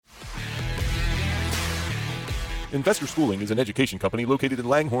Investor Schooling is an education company located in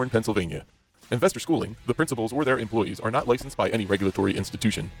Langhorne, Pennsylvania. Investor Schooling, the principals or their employees are not licensed by any regulatory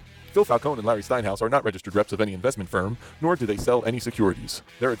institution. Phil Falcone and Larry Steinhaus are not registered reps of any investment firm, nor do they sell any securities.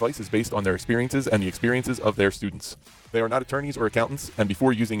 Their advice is based on their experiences and the experiences of their students. They are not attorneys or accountants, and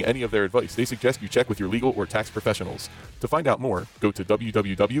before using any of their advice, they suggest you check with your legal or tax professionals. To find out more, go to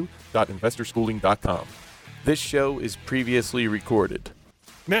www.investorschooling.com. This show is previously recorded.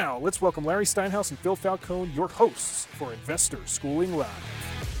 Now, let's welcome Larry Steinhaus and Phil Falcone, your hosts for Investor Schooling Live.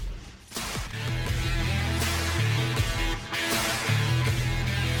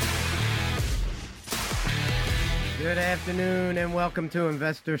 Good afternoon and welcome to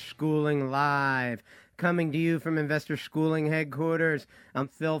Investor Schooling Live. Coming to you from Investor Schooling headquarters, I'm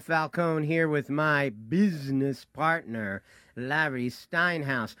Phil Falcone here with my business partner, Larry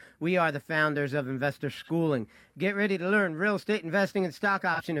Steinhaus. We are the founders of Investor Schooling. Get ready to learn real estate investing and stock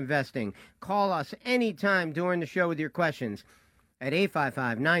option investing. Call us anytime during the show with your questions at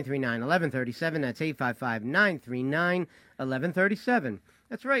 855-939-1137. That's 855-939-1137.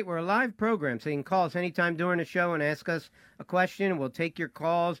 That's right, we're a live program, so you can call us anytime during the show and ask us a question. We'll take your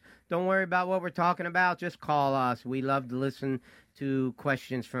calls. Don't worry about what we're talking about. Just call us. We love to listen to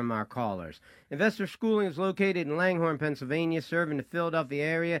questions from our callers. Investor Schooling is located in Langhorne, Pennsylvania, serving the Philadelphia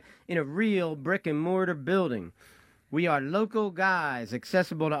area in a real brick-and-mortar building. We are local guys,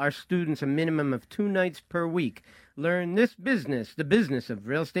 accessible to our students a minimum of 2 nights per week. Learn this business, the business of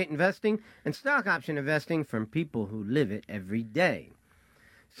real estate investing and stock option investing from people who live it every day.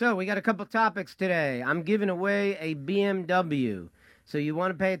 So we got a couple topics today. I'm giving away a BMW. So you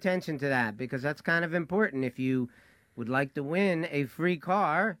want to pay attention to that because that's kind of important. If you would like to win a free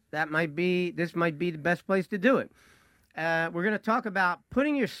car, this might be the best place to do it. We're going to talk about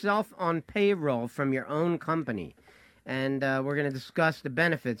putting yourself on payroll from your own company. And we're going to discuss the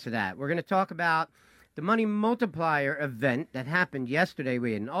benefits of that. We're going to talk about the Money Multiplier event that happened yesterday.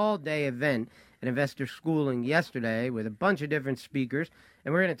 We had an all-day event at Investor Schooling yesterday with a bunch of different speakers,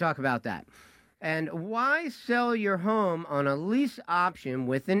 and we're going to talk about that. And why sell your home on a lease option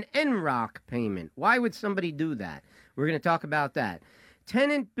with an NROC payment? Why would somebody do that? We're going to talk about that.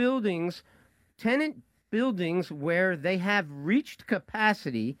 Tenant buildings where they have reached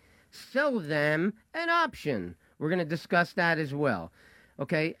capacity, sell them an option. We're going to discuss that as well.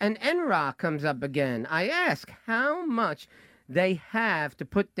 Okay, and NROC comes up again. I ask how much they have to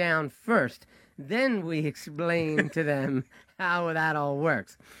put down first. Then we explain to them how that all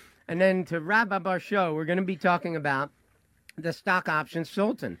works. And then to wrap up our show, we're going to be talking about the stock option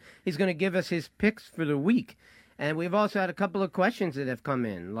sultan. He's going to give us his picks for the week. And we've also had a couple of questions that have come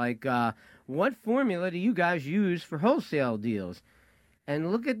in, like what formula do you guys use for wholesale deals?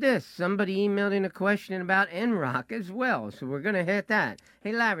 And look at this. Somebody emailed in a question about NROC as well. So we're going to hit that.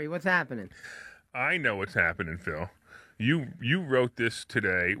 Hey, Larry, what's happening? I know what's happening, Phil. You wrote this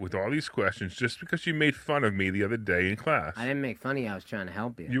today with all these questions just because you made fun of me the other day in class. I didn't make fun of you. I was trying to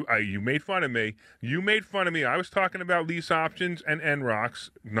help you. You made fun of me. You made fun of me. I was talking about lease options and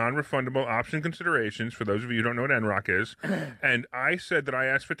NROCs, non-refundable option considerations, for those of you who don't know what NROC is. And I said that I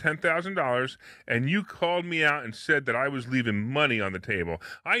asked for $10,000, and you called me out and said that I was leaving money on the table.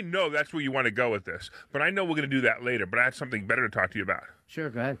 I know that's where you want to go with this, but I know we're going to do that later, but I had something better to talk to you about. Sure,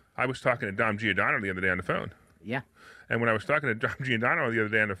 go ahead. I was talking to Dom Giordano the other day on the phone. Yeah. And when I was talking to Dom Giordano the other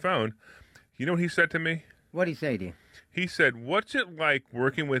day on the phone, you know what he said to me? What'd he say to you? He said, "What's it like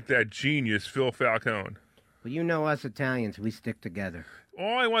working with that genius, Phil Falcone?" Well, you know us Italians, we stick together.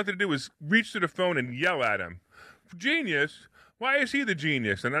 All I wanted to do was reach to the phone and yell at him. "Genius? Why is he the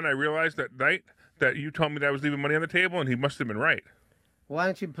genius?" And then I realized that night that you told me that I was leaving money on the table, and he must have been right. Why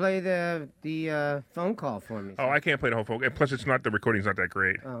don't you play the phone call for me? Oh, I can't play the whole phone. And plus, the recording's not that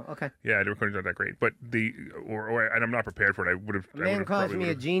great. Oh, okay. Yeah, the recording's not that great. But and I'm not prepared for it. A man calls me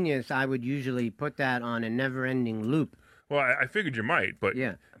a genius, I would usually put that on a never-ending loop. Well, I figured you might, but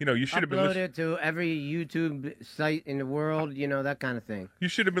yeah. You should have been upload it to every YouTube site in the world, that kind of thing. You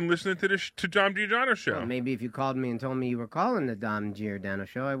should have been listening to Dom Giordano show. Well, maybe if you called me and told me you were calling the Dom Giordano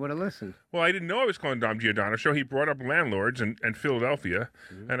show, I would have listened. Well, I didn't know I was calling Dom Giordano show. He brought up landlords and Philadelphia,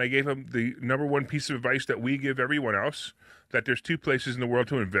 and I gave him the number one piece of advice that we give everyone else, that there's 2 places in the world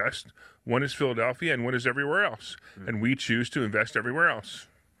to invest. One is Philadelphia and one is everywhere else, and we choose to invest everywhere else.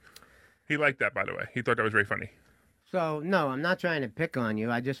 He liked that, by the way. He thought that was very funny. So, no, I'm not trying to pick on you.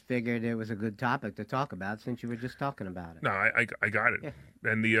 I just figured it was a good topic to talk about since you were just talking about it. No, I got it. Yeah.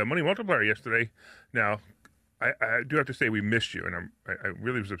 And the Money Multiplier yesterday, now, I do have to say we missed you, and I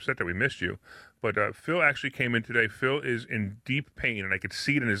really was upset that we missed you. But Phil actually came in today. Phil is in deep pain, and I could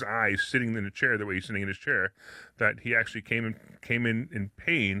see it in his eyes sitting in the chair, the way he's sitting in his chair, that he actually came in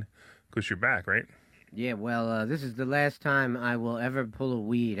pain because you're back, right? Yeah, well, this is the last time I will ever pull a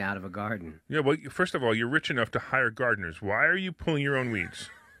weed out of a garden. Yeah, well, first of all, you're rich enough to hire gardeners. Why are you pulling your own weeds?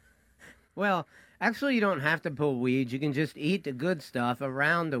 Well, actually, you don't have to pull weeds. You can just eat the good stuff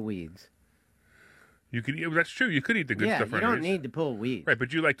around the weeds. You could. That's true. You could eat the good stuff. Yeah, you don't need to pull weeds. Right,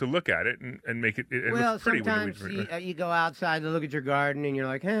 but you like to look at it and make it. It Well, looks pretty sometimes when you you go outside to look at your garden, and you're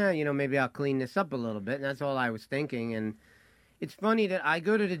like, maybe I'll clean this up a little bit. And that's all I was thinking. And it's funny that I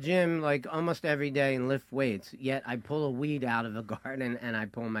go to the gym like almost every day and lift weights, yet I pull a weed out of a garden and I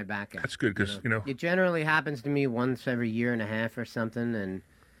pull my back out. That's good because It generally happens to me once every year and a half or something,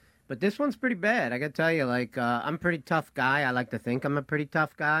 but this one's pretty bad. I gotta tell you, I'm a pretty tough guy. I like to think I'm a pretty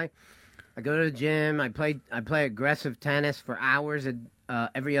tough guy. I go to the gym. I play aggressive tennis for hours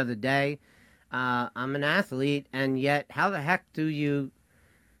every other day. I'm an athlete, and yet how the heck do you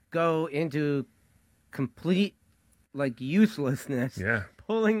go into complete uselessness? Yeah.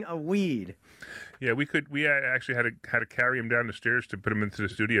 Pulling a weed. Yeah, we actually had to carry him down the stairs to put him into the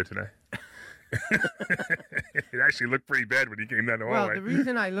studio today. It actually looked pretty bad when he came down the hallway. Well, the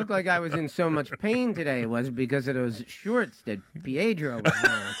reason I looked like I was in so much pain today was because of those shorts that Pietro was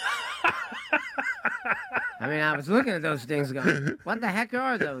wearing. I mean, I was looking at those things going, what the heck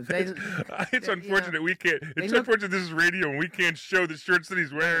are those? It's unfortunate we can't. It's unfortunate this is radio and we can't show the shirts that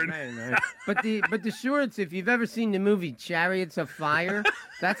he's wearing. Right. But the shorts, if you've ever seen the movie Chariots of Fire,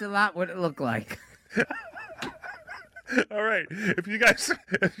 that's a lot what it looked like. All right. If you guys are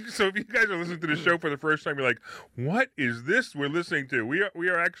listening to the show for the first time, you're like, what is this we're listening to? We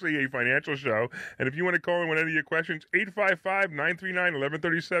are actually a financial show. And if you want to call in with any of your questions,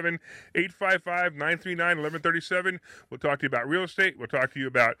 855-939-1137, 855-939-1137. We'll talk to you about real estate. We'll talk to you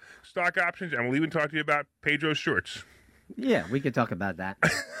about stock options. And we'll even talk to you about Pedro's shorts. Yeah, we could talk about that.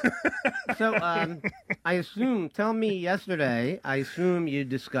 So, tell me yesterday, I assume you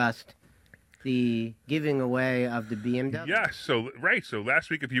discussed the giving away of the BMW. Yes, so last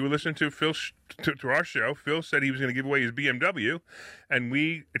week, if you were listening to Phil to our show, Phil said he was going to give away his BMW, and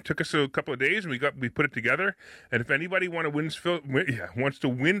it took us a couple of days, and we put it together. And if anybody wants to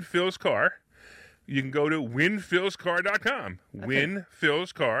win Phil's car, you can go to winphilscar.com.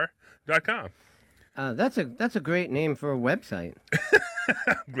 Winphilscar.com. That's a great name for a website.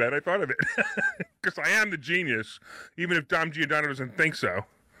 I'm glad I thought of it, because I am the genius, even if Dom Giordano doesn't think so.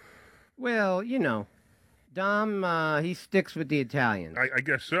 Well, Dom, he sticks with the Italians. I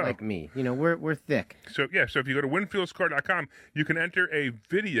guess so. Like me. We're thick. So if you go to winphilscar.com, you can enter a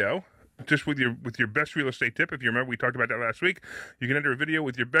video just with your best real estate tip. If you remember, we talked about that last week. You can enter a video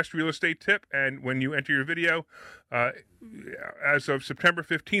with your best real estate tip, and when you enter your video, as of September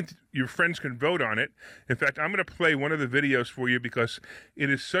 15th, your friends can vote on it. In fact, I'm going to play one of the videos for you because it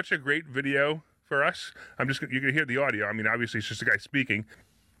is such a great video for us. You're going to hear the audio. I mean, obviously, it's just a guy speaking.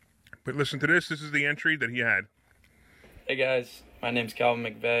 But listen to this. This is the entry that he had. Hey guys, my name's Calvin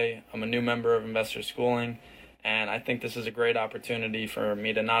McVeigh. I'm a new member of Investor Schooling, and I think this is a great opportunity for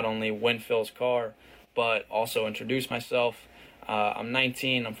me to not only win Phil's car, but also introduce myself. I'm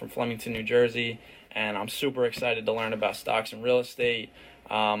 19. I'm from Flemington, New Jersey, and I'm super excited to learn about stocks and real estate.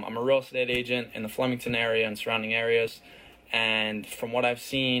 I'm a real estate agent in the Flemington area and surrounding areas, and from what I've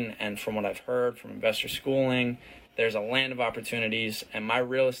seen and from what I've heard from Investor Schooling, there's a land of opportunities, and my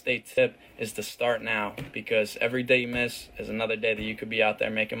real estate tip is to start now, because every day you miss is another day that you could be out there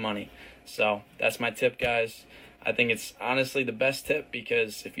making money. So that's my tip, guys. I think it's honestly the best tip,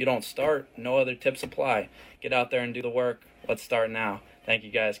 because if you don't start, no other tips apply. Get out there and do the work. Let's start now. Thank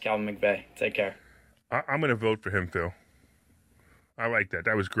you, guys. Calvin McVeigh. Take care. I'm going to vote for him, Phil. I like that.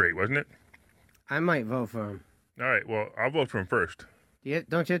 That was great, wasn't it? I might vote for him. All right. Well, I'll vote for him first.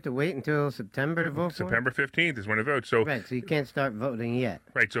 Don't you have to wait until September to vote September for 15th is when I vote. So right, so you can't start voting yet.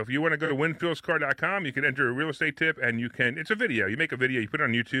 Right, so if you want to go to winphilscar.com, you can enter a real estate tip, and it's a video. You make a video, you put it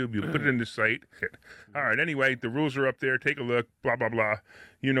on YouTube, you put it in the site. All right, anyway, the rules are up there. Take a look, blah, blah, blah.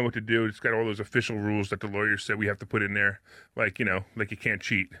 You know what to do. It's got all those official rules that the lawyers said we have to put in there, like you can't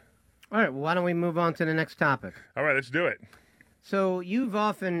cheat. All right, well, why don't we move on to the next topic? All right, let's do it. So you've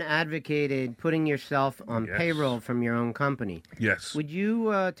often advocated putting yourself on payroll from your own company. Yes. Would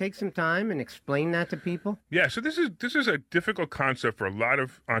you take some time and explain that to people? Yeah. So this is a difficult concept for a lot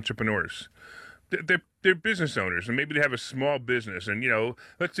of entrepreneurs. They're business owners, and maybe they have a small business, and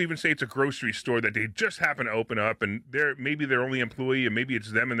let's even say it's a grocery store that they just happen to open up, and maybe their only employee, and maybe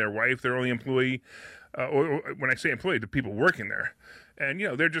it's them and their wife, their only employee, or when I say employee, the people working there. And,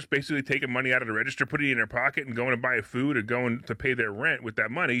 they're just basically taking money out of the register, putting it in their pocket, and going to buy food or going to pay their rent with that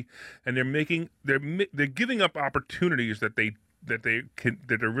money. And they're giving up opportunities that they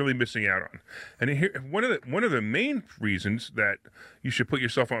they're really missing out on. And here, one of the main reasons that you should put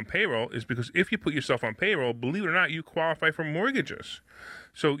yourself on payroll is because if you put yourself on payroll, believe it or not, you qualify for mortgages.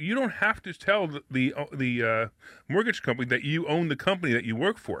 So you don't have to tell the mortgage company that you own the company that you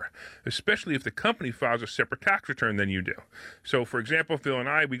work for, especially if the company files a separate tax return than you do. So, for example, Phil and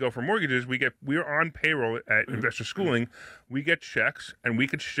I, we go for mortgages. We're on payroll at Investor Schooling. We get checks, and we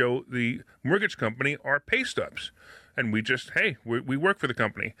could show the mortgage company our pay stubs. And we just, hey, we work for the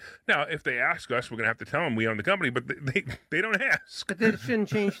company. Now, if they ask us, we're going to have to tell them we own the company, but they don't ask. But that shouldn't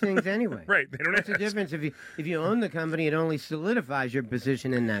change things anyway. Right, they don't ask. What's the difference? If you own the company, it only solidifies your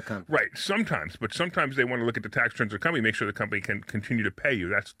position in that company. Right, sometimes. But sometimes they want to look at the tax returns of the company, make sure the company can continue to pay you.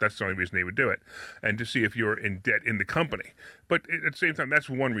 That's the only reason they would do it, and to see if you're in debt in the company. But at the same time, that's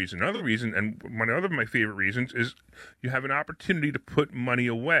one reason. Another reason, and one of my favorite reasons, is you have an opportunity to put money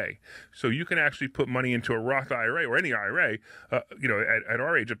away. So you can actually put money into a Roth IRA or any IRA, at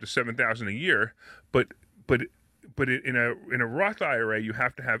our age, up to $7,000 a year. But in a Roth IRA, you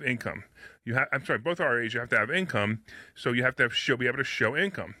have to have income. Both IRAs, you have to have income. So you have to be able to show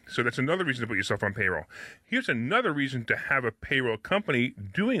income. So that's another reason to put yourself on payroll. Here's another reason to have a payroll company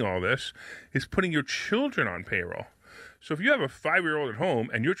doing all this is putting your children on payroll. So if you have a 5-year-old at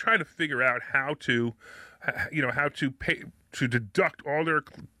home and you're trying to figure out how to pay to deduct all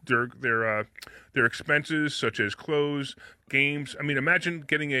their expenses, such as clothes, games. I mean, imagine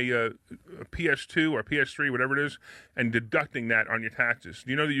getting a PS2 or PS3, whatever it is, and deducting that on your taxes.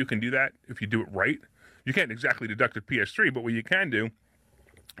 Do you know that you can do that if you do it right? You can't exactly deduct a PS3, but what you can do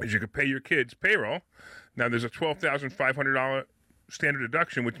is you can pay your kids payroll. Now, there's a $12,500 standard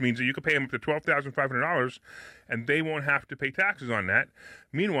deduction, which means that you can pay them up to $12,500, and they won't have to pay taxes on that.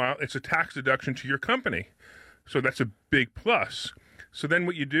 Meanwhile, it's a tax deduction to your company. So that's a big plus. So then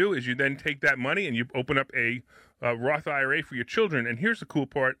what you do is you then take that money and you open up a Roth IRA for your children. And here's the cool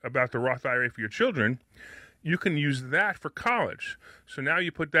part about the Roth IRA for your children. You can use that for college. So now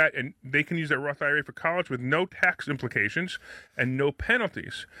you put that, and they can use that Roth IRA for college with no tax implications and no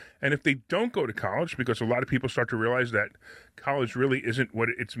penalties. And if they don't go to college, because a lot of people start to realize that college really isn't what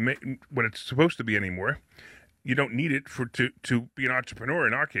it's supposed to be anymore, you don't need it to be an entrepreneur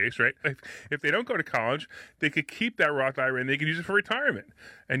in our case, right? If they don't go to college, they could keep that Roth IRA and they could use it for retirement.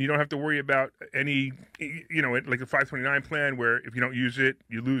 And you don't have to worry about any, like a 529 plan where if you don't use it,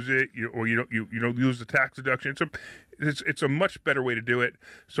 you lose it, or you don't lose the tax deduction. So it's a much better way to do it.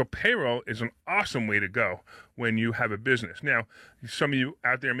 So payroll is an awesome way to go when you have a business. Now, some of you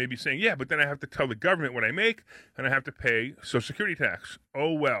out there may be saying, yeah, but then I have to tell the government what I make and I have to pay Social Security tax.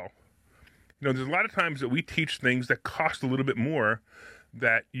 Oh, well. There's a lot of times that we teach things that cost a little bit more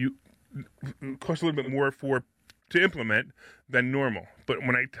to implement than normal. But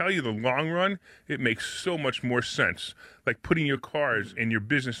when I tell you the long run, it makes so much more sense. Like putting your cars in your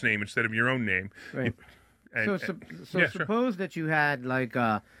business name instead of your own name. Right. Suppose that you had like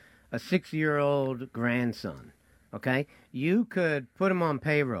a 6-year-old grandson, okay? You could put him on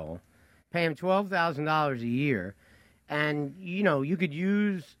payroll, pay him $12,000 a year, and, you could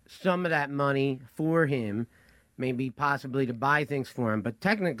use some of that money for him, maybe possibly to buy things for him. But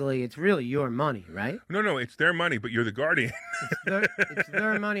technically, it's really your money, right? No, it's their money, but you're the guardian. It's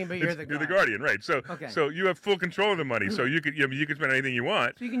their money, but you're the guardian. You're the guardian, right. So you have full control of the money. So you could spend anything you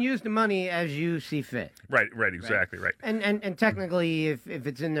want. So you can use the money as you see fit. Right, exactly, right. And technically, if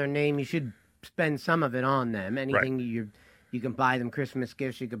it's in their name, you should spend some of it on them. Anything you can buy them Christmas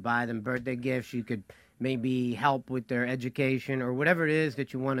gifts, you could buy them birthday gifts, you could maybe help with their education or whatever it is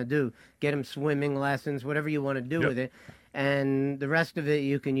that you want to do. Get them swimming lessons, whatever you want to do with it. And the rest of it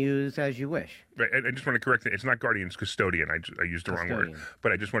you can use as you wish. Right. I just want to correct it. It's not guardian, it's custodian. I used the wrong word.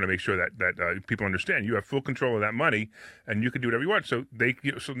 But I just want to make sure that people understand. You have full control of that money, and you can do whatever you want. So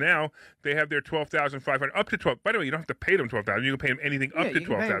now they have their $12,500 up to 12. By the way, you don't have to pay them $12,000. You can pay them anything up to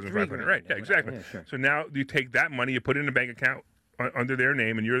 $12,500. Right. Yeah, exactly. Yeah, sure. So now you take that money, you put it in a bank account under their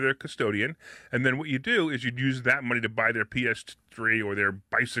name, and you're their custodian. And then what you do is you'd use that money to buy their PS3 or their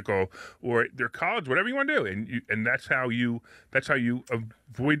bicycle or their college, whatever you want to do. And that's how you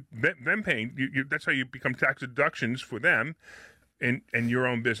avoid them paying. That's how you become tax deductions for them in your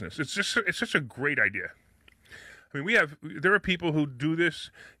own business. It's such a great idea. I mean, there are people who do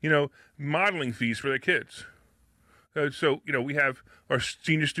this, modeling fees for their kids. So we have our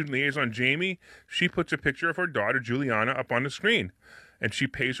senior student liaison, Jamie. She puts a picture of her daughter, Juliana, up on the screen, and she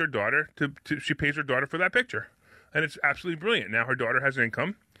pays her daughter for that picture, and it's absolutely brilliant. Now her daughter has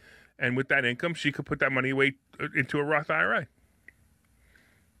income, and with that income, she could put that money away into a Roth IRA.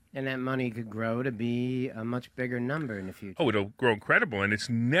 And that money could grow to be a much bigger number in the future. Oh, it'll grow incredible, and it's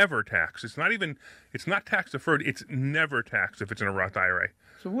never taxed. It's not tax deferred. It's never taxed if it's in a Roth IRA.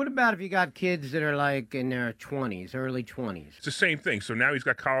 So what about if you got kids that are like in their 20s, early 20s? It's the same thing. So now he's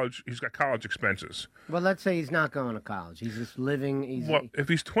got college expenses. Well, let's say he's not going to college. He's just living. Well, if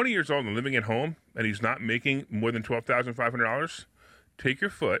he's 20 years old and living at home and he's not making more than $12,500, take your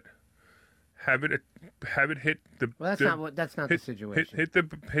foot, have it hit the. Well, that's not the situation.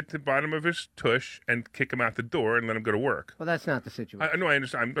 Hit the bottom of his tush and kick him out the door and let him go to work. Well, that's not the situation. I know. I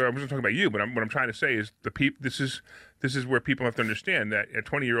understand. I wasn't talking about you, but what I'm trying to say is This is where people have to understand that a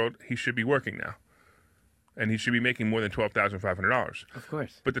 20-year-old, he should be working now, and he should be making more than $12,500. Of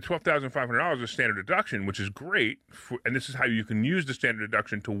course. But the $12,500 is standard deduction, which is great, and this is how you can use the standard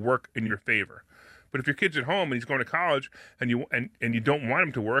deduction to work in your favor. But if your kid's at home and he's going to college and you don't want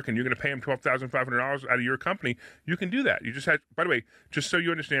him to work and you're going to pay him $12,500 out of your company, you can do that. You just have. By the way, just so you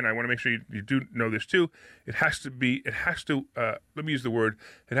understand, I want to make sure you do know this too. It has to let me use the word.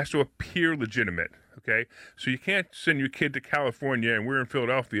 It has to appear legitimate. Okay, so you can't send your kid to California and we're in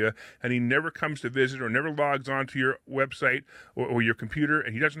Philadelphia and he never comes to visit or never logs onto your website or your computer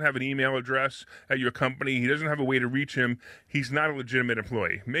and he doesn't have an email address at your company. He doesn't have a way to reach him. He's not a legitimate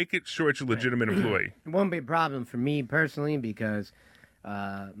employee. Make it sure it's a legitimate employee. It won't be a problem for me personally because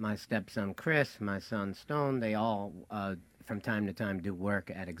my stepson Chris, my son Stone, they all from time to time do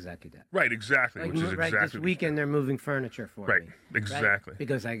work at Executive. Right, exactly. Like, which is exactly this weekend they're moving furniture for me. Right, exactly. Right?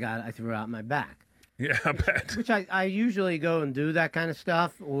 Because I threw out my back. Yeah, I bet. Which I usually go and do that kind of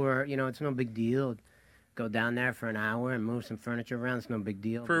stuff, or, it's no big deal. Go down there for an hour and move some furniture around. It's no big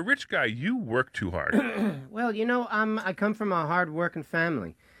deal. For a rich guy, you work too hard. Well, I come from a hard-working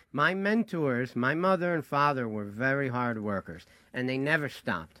family. My mentors, my mother and father, were very hard workers, and they never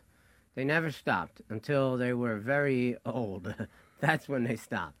stopped. They never stopped until they were very old. That's when they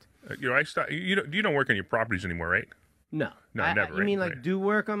stopped. I stopped. You don't work on your properties anymore, right? No, never. You mean right. do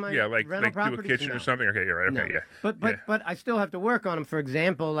work on my like rental properties? Do a kitchen No. or something? Okay, you're right. No. Okay, yeah. But I still have to work on them. For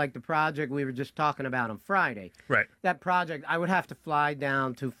example, like the project we were just talking about on Friday. Right. That project, I would have to fly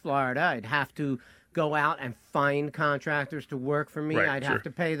down to Florida. I'd have to go out and find contractors to work for me. Right, I'd sure. have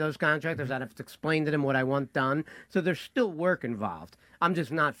to pay those contractors. I'd have to explain to them what I want done. So there's still work involved. I'm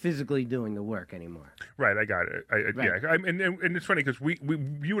just not physically doing the work anymore. Right, I got it. Right. Yeah, and it's funny because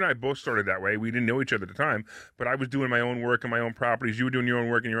you and I both started that way. We didn't know each other at the time, but I was doing my own work in my own properties. You were doing your own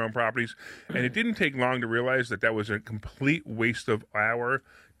work in your own properties, and it didn't take long to realize that was a complete waste of our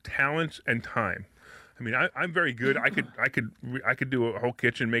talents and time. I mean, I'm very good. I could do a whole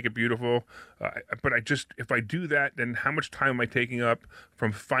kitchen, make it beautiful, but if I do that, then how much time am I taking up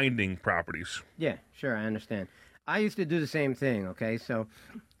from finding properties? Yeah, sure, I understand. I used to do the same thing, okay? So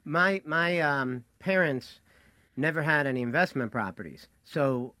my parents never had any investment properties.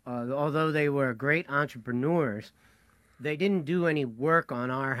 So although they were great entrepreneurs, they didn't do any work on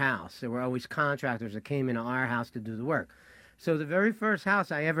our house. There were always contractors that came into our house to do the work. So the very first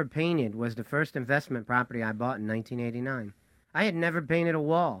house I ever painted was the first investment property I bought in 1989. I had never painted a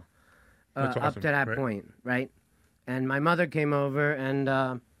wall That's awesome, up to that right? point, right? And my mother came over and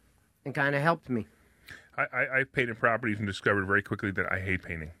kind of helped me. I painted properties and discovered very quickly that I hate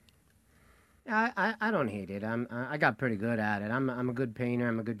painting. I don't hate it. I got pretty good at it. I'm a good painter.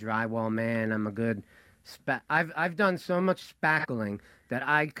 I'm a good drywall man. I'm a good I've done so much spackling that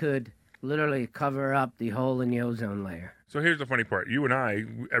I could literally cover up the hole in the ozone layer. So here's the funny part. You and I,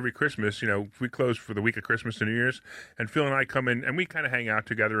 every Christmas, we close for the week of Christmas to New Year's, and Phil and I come in, and we kind of hang out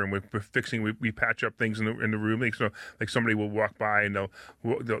together, and we're fixing, we patch up things in the room. Like somebody will walk by, and they'll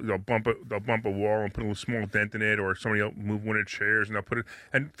bump a wall and put a little small dent in it, or somebody will move one of the chairs, and they'll put it.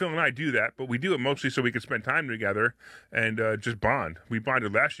 And Phil and I do that, but we do it mostly so we can spend time together and just bond. We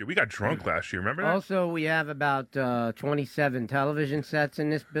bonded last year. We got drunk last year. Remember that? Also, we have about 27 television sets in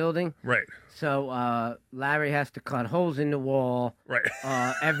this building. Right. So Larry has to cut holes in the wall Right.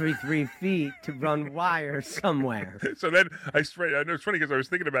 every 3 feet to run wires somewhere. So then I know it's funny because I was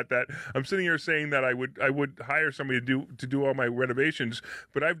thinking about that. I'm sitting here saying that I would hire somebody to do all my renovations,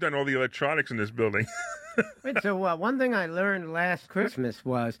 but I've done all the electronics in this building. Wait, so one thing I learned last Christmas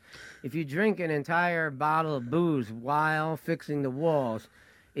was if you drink an entire bottle of booze while fixing the walls,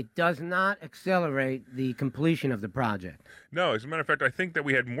 it does not accelerate the completion of the project. No, as a matter of fact, I think that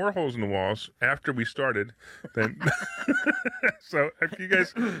we had more holes in the walls after we started than. So if you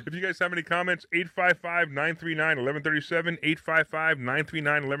guys have any comments, 855-939-1137,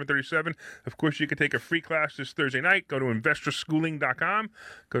 855-939-1137. Of course, you can take a free class this Thursday night. Go to investorschooling.com.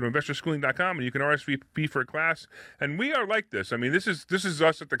 And you can RSVP for a class. And we are like this. I mean, this is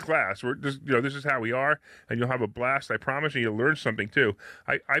us at the class. We're just, this is how we are, and you'll have a blast. I promise, and you'll learn something too.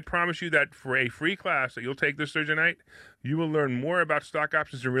 I I promise you that for a free class that you'll take this Thursday night, you will learn more about stock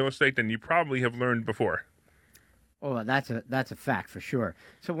options and real estate than you probably have learned before. Oh, that's a fact for sure.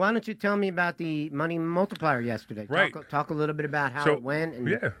 So why don't you tell me about the money multiplier yesterday? Right. Talk a little bit about how it went. And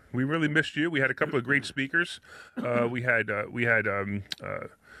yeah, we really missed you. We had a couple of great speakers. We had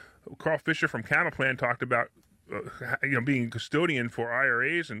Carl Fisher from Camel Plan talked about being custodian for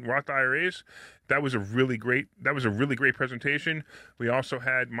IRAs and Roth IRAs. That was a really great presentation. We also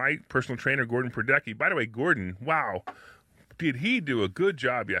had my personal trainer Gordon Perdecki. By the way, Gordon, wow, did he do a good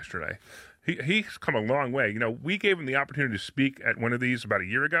job yesterday? He's come a long way. We gave him the opportunity to speak at one of these about a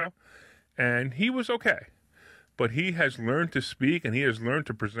year ago, and he was okay. But he has learned to speak, and he has learned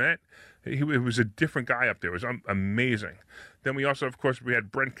to present. He was a different guy up there. It was amazing. Then we also, of course, we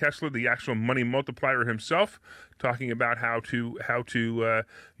had Brent Kessler, the actual money multiplier himself, talking about how to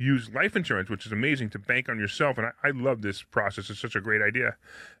use life insurance, which is amazing, to bank on yourself. And I love this process. It's such a great idea.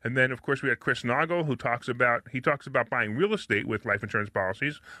 And then, of course, we had Chris Noggle, who talks about buying real estate with life insurance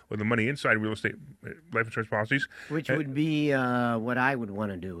policies, or the money inside real estate life insurance policies. Which would be what I would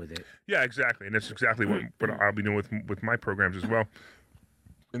want to do with it. Yeah, exactly. And that's exactly what I'll be doing with my programs as well.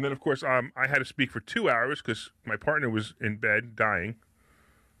 And then, of course, I had to speak for 2 hours because my partner was in bed dying.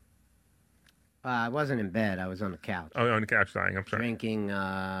 I wasn't in bed. I was on the couch. Oh, on the couch dying. I'm sorry. Drinking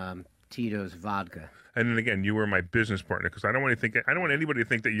Tito's vodka. And then again, you were my business partner because I don't want anybody to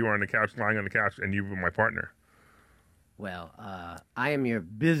think that you were on the couch, lying on the couch, and you were my partner. Well, I am your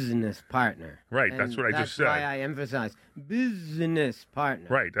business partner. Right. That's what I just said. That's why I emphasize business partner.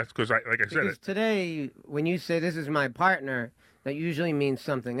 Right. That's because Because today, when you say this is my partner, that usually means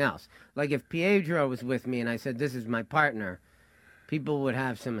something else. Like if Pietro was with me and I said, this is my partner, people would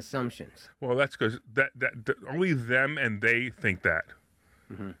have some assumptions. Well, that's because that only them and they think that.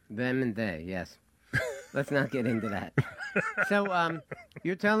 Mm-hmm. Them and they, yes. Let's not get into that. So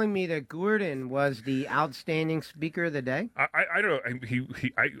you're telling me that Gordon was the outstanding speaker of the day? I don't know. I'm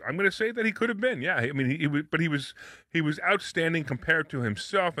going to say that he could have been. Yeah. I mean, he was outstanding compared to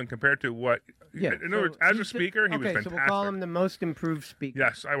himself and compared to what. Yeah. In other words, as a speaker, he was fantastic. So we'll call him the most improved speaker.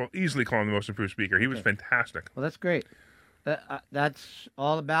 Yes, I will easily call him the most improved speaker. He was fantastic. Well, that's great. That's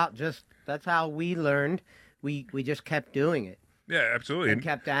all about that's how we learned. We just kept doing it. Yeah, absolutely. And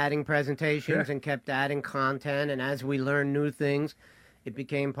kept adding presentations and kept adding content. And as we learned new things, it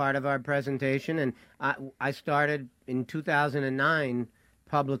became part of our presentation. And I started in 2009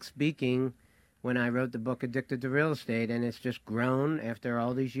 public speaking when I wrote the book Addicted to Real Estate, and it's just grown after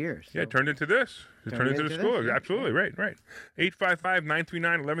all these years. So. Yeah, it turned into this. It turned into the school. Yeah. Absolutely, right.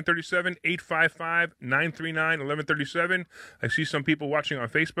 855-939-1137, 855-939-1137. I see some people watching on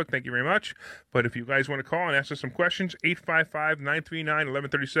Facebook. Thank you very much. But if you guys want to call and ask us some questions,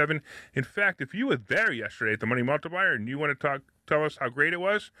 855-939-1137. In fact, if you were there yesterday at the Money Multiplier and you want to tell us how great it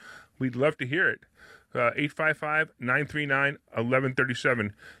was, we'd love to hear it. 855-939-1137. You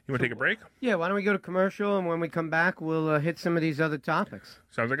want to take a break? Yeah, why don't we go to commercial, and when we come back, we'll hit some of these other topics.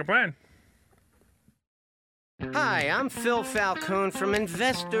 Sounds like a plan. Hi, I'm Phil Falcone from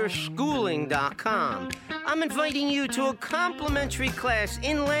InvestorSchooling.com. I'm inviting you to a complimentary class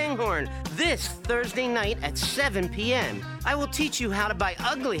in Langhorne this Thursday night at 7 p.m. I will teach you how to buy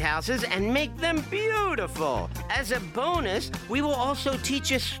ugly houses and make them beautiful. As a bonus, we will also teach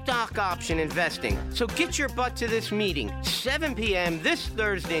you stock option investing. So get your butt to this meeting, 7 p.m. this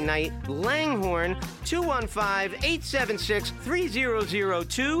Thursday night, Langhorne,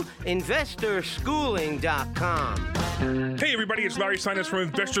 215-876-3002, InvestorSchooling.com. Hey everybody, it's Larry Steinhaus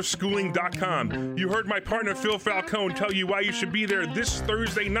from InvestorSchooling.com. You heard my partner Phil Falcone tell you why you should be there this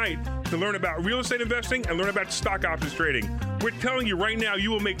Thursday night to learn about real estate investing and learn about stock options trading. We're telling you right now,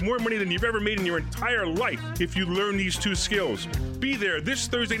 you will make more money than you've ever made in your entire life if you learn these two skills. Be there this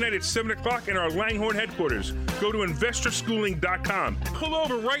Thursday night at 7 o'clock in our Langhorne headquarters. Go to InvestorSchooling.com. Pull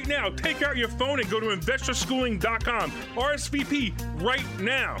over right now. Take out your phone and go to InvestorSchooling.com. RSVP right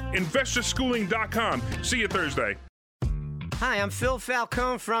now. InvestorSchooling.com. See you Thursday. Hi, I'm Phil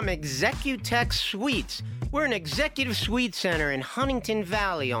Falcone from Executex Suites. We're an executive suite center in Huntington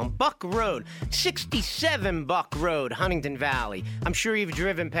Valley on Buck Road, 67 Buck Road, Huntington Valley. I'm sure you've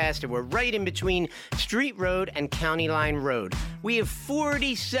driven past it. We're right in between Street Road and County Line Road. We have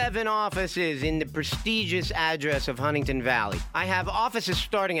 47 offices in the prestigious address of Huntington Valley. I have offices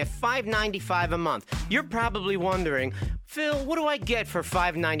starting at $595 a month. You're probably wondering, Phil, what do I get for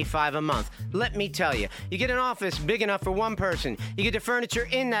 $595 a month? Let me tell you. You get an office big enough for one person. You get the furniture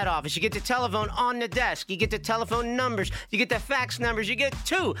in that office. You get the telephone on the desk. You get the telephone numbers, you get the fax numbers, you get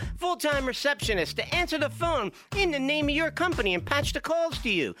 2 full-time receptionists to answer the phone in the name of your company and patch the calls to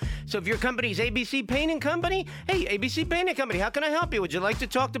you. So if your company's ABC Painting Company, hey, ABC Painting Company, how can I help you? Would you like to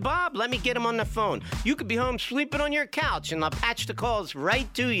talk to Bob? Let me get him on the phone. You could be home sleeping on your couch and I'll patch the calls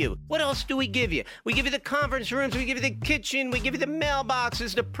right to you. What else do we give you? We give you the conference rooms, we give you the kitchen, we give you the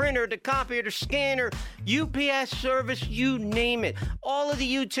mailboxes, the printer, the copier, the scanner, UPS service, you name it. All of the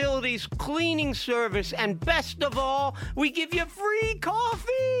utilities, cleaning service, and best of all, we give you free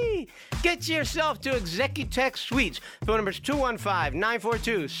coffee. Get yourself to Executech Suites. Phone number is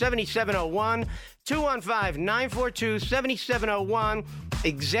 215-942-7701. 215-942-7701.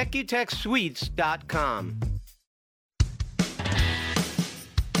 Executechsuites.com.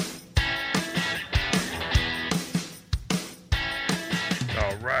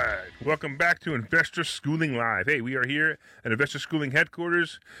 All right. Welcome back to Investor Schooling Live. Hey, we are here at Investor Schooling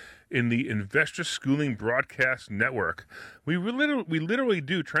headquarters in the Investor Schooling Broadcast Network. We literally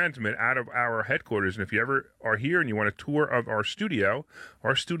do transmit out of our headquarters, and if you ever are here and you want a tour of our studio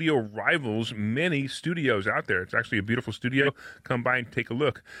rivals many studios out there. It's actually a beautiful studio. Come by and take a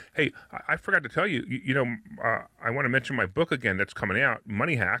look. Hey, I forgot to tell you, I want to mention my book again that's coming out,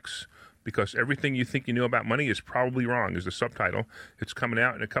 Money Hacks, because everything you think you know about money is probably wrong, is the subtitle. It's coming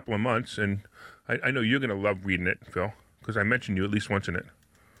out in a couple of months, and I know you're going to love reading it, Phil, because I mentioned you at least once in it.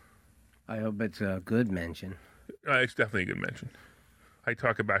 I hope it's a good mention. It's definitely a good mention. I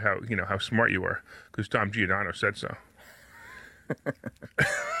talk about how smart you are, because Tom Giordano said so.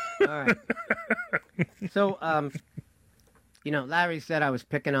 All right. So, Larry said I was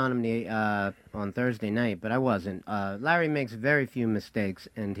picking on him on Thursday night, but I wasn't. Larry makes very few mistakes,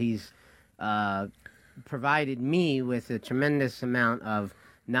 and he's provided me with a tremendous amount of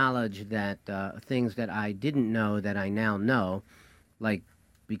knowledge that things that I didn't know that I now know, like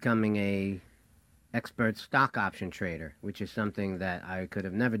becoming a expert stock option trader, which is something that I could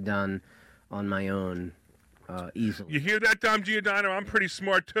have never done on my own easily. You hear that, Tom Giordano? I'm pretty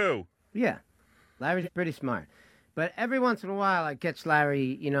smart, too. Yeah, Larry's pretty smart. But every once in a while, I catch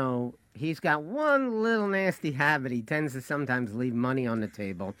Larry, he's got one little nasty habit. He tends to sometimes leave money on the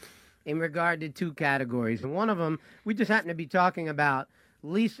table in regard to 2 categories. And one of them, we just happen to be talking about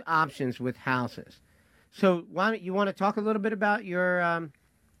lease options with houses. So why don't you want to talk a little bit about your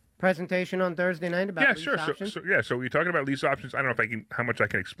presentation on Thursday night about lease options? So we're talking about lease options. I don't know how much I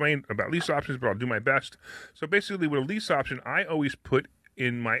can explain about lease options, but I'll do my best. So basically, with a lease option, I always put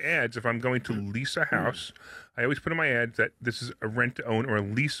in my ads, if I'm going to lease a house, I always put in my ads that this is a rent-to-own or a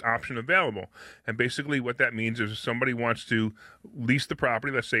lease option available. And basically what that means is if somebody wants to lease the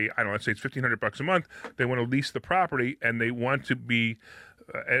property, let's say it's $1,500 a month, they want to lease the property and they want to be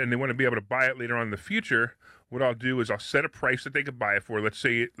able to buy it later on in the future. What I'll do is I'll set a price that they could buy it for. Let's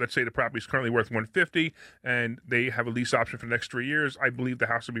say the property is currently worth $150 and they have a lease option for the next 3 years. I believe the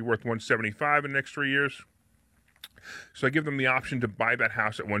house will be worth $175 in the next 3 years. So I give them the option to buy that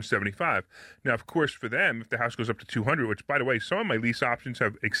house at $175. Now, of course, for them, if the house goes up to $200, which, by the way, some of my lease options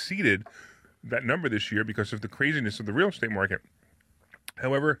have exceeded that number this year because of the craziness of the real estate market.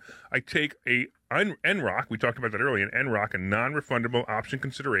 However, I take a NROC, we talked about that earlier, an NROC, a non-refundable option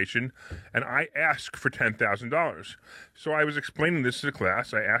consideration, and I ask for $10,000. So I was explaining this to the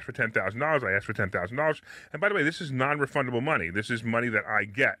class. I asked for $10,000. And by the way, this is non-refundable money. This is money that I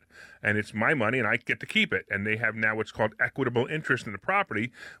get, and it's my money, and I get to keep it. And they have now what's called equitable interest in the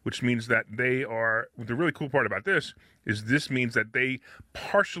property, which means that the really cool part about this means that they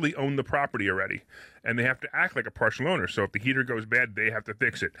partially own the property already, and they have to act like a partial owner. So if the heater goes bad, they have to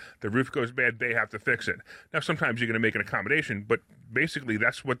fix it. The roof goes bad, they have to fix it. Now, sometimes you're going to make an accommodation, but basically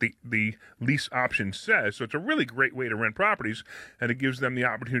that's what the lease option says. So it's a really great way to rent properties, and it gives them the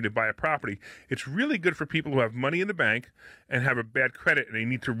opportunity to buy a property. It's really good for people who have money in the bank and have a bad credit, and they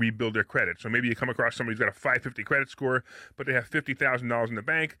need to rebuild their credit. So maybe you come across somebody who's got a 550 credit score, but they have $50,000 in the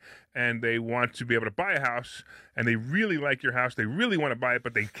bank, and they want to be able to buy a house, and they really like your house. They really want to buy it,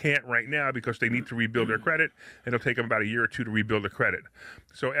 but they can't right now because they need to rebuild their credit, and it'll take them about a year or 2 to rebuild their credit.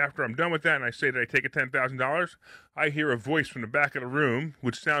 So after I'm done with that, and I say that I take it $10,000, I hear a voice from the back of the room,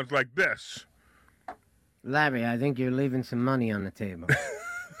 which sounds like this. Larry, I think you're leaving some money on the table.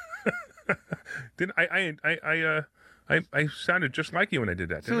 I sounded just like you when I did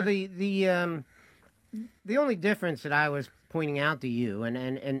that. So the only difference that I was pointing out to you,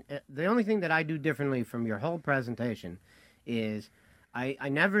 and the only thing that I do differently from your whole presentation is I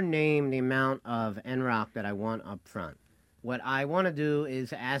never name the amount of NROC that I want up front. What I want to do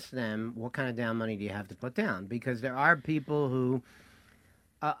is ask them, what kind of down money do you have to put down? Because there are people who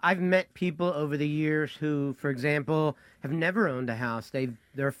I've met people over the years who, for example, have never owned a house.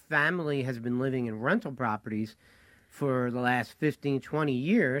 Their family has been living in rental properties for the last 15, 20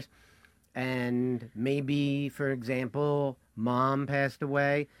 years. And maybe, for example, mom passed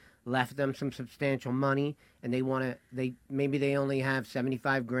away, left them some substantial money, and maybe they only have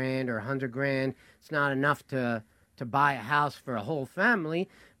 75 grand or 100 grand. It's not enough to buy a house for a whole family,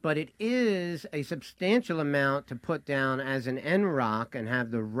 but it is a substantial amount to put down as an NROC and have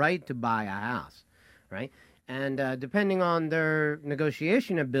the right to buy a house, right? And depending on their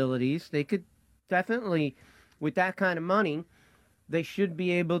negotiation abilities, they could definitely, with that kind of money, they should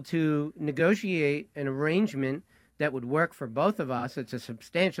be able to negotiate an arrangement that would work for both of us. It's a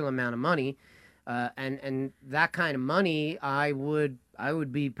substantial amount of money, and that kind of money, I would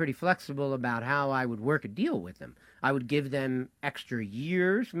be pretty flexible about how I would work a deal with them. I would give them extra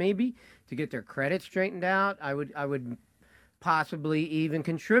years, maybe, to get their credit straightened out. I would possibly even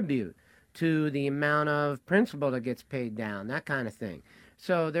contribute to the amount of principal that gets paid down, that kind of thing.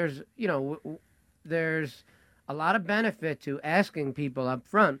 So there's a lot of benefit to asking people up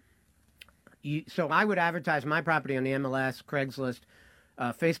front. So I would advertise my property on the MLS, Craigslist,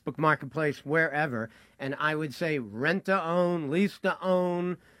 Facebook Marketplace, wherever, and I would say rent to own, lease to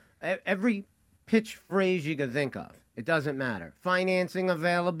own, every pitch phrase you could think of. It doesn't matter. Financing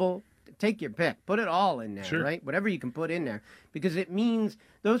available. Take your pick. Put it all in there, sure. Right? Whatever you can put in there. Because it means,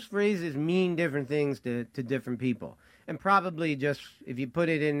 those phrases mean different things to different people. And probably just, if you put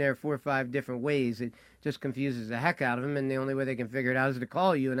it in there 4 or 5 different ways, it just confuses the heck out of them, and the only way they can figure it out is to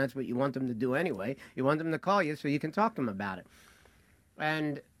call you, and that's what you want them to do anyway. You want them to call you so you can talk to them about it.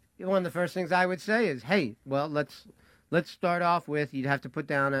 And one of the first things I would say is, hey, well, let's start off with, you'd have to put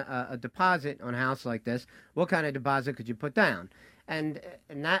down a deposit on a house like this. What kind of deposit could you put down? And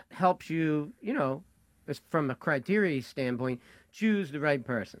that helps you, from a criteria standpoint, choose the right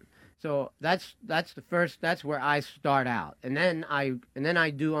person. So that's where I start out. And then I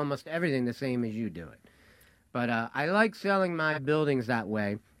do almost everything the same as you do it. But I like selling my buildings that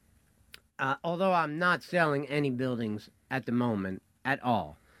way. Although I'm not selling any buildings at the moment at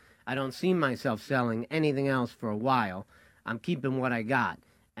all. I don't see myself selling anything else for a while. I'm keeping what I got,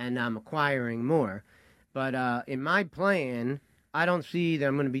 and I'm acquiring more. But in my plan, I don't see that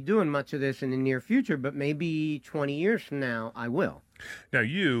I'm going to be doing much of this in the near future, but maybe 20 years from now, I will. Now,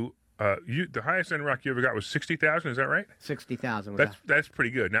 the highest NROC you ever got was 60,000. Is that right? 60,000. That's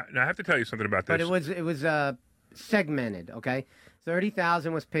pretty good. Now I have to tell you something about this. But it was segmented. Okay,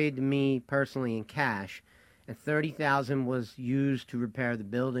 30,000 was paid to me personally in cash, and 30,000 was used to repair the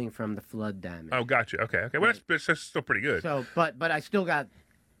building from the flood damage. Oh, gotcha. Okay. Well, that's still pretty good. So, but I still got,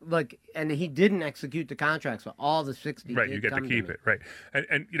 and he didn't execute the contract, so all the 60. Right, you get to keep it. Right,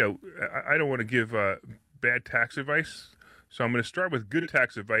 and I don't want to give bad tax advice. So I'm going to start with good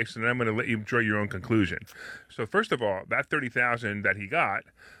tax advice, and then I'm going to let you draw your own conclusion. So first of all, that 30,000 that he got,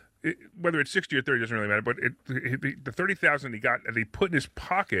 whether it's 60 or 30 doesn't really matter. But the 30,000 he got that he put in his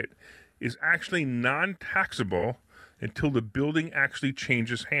pocket is actually non-taxable until the building actually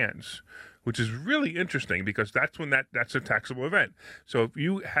changes hands, which is really interesting because that's when that's a taxable event. So if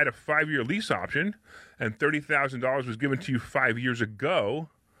you had a 5-year lease option and $30,000 was given to you 5 years ago,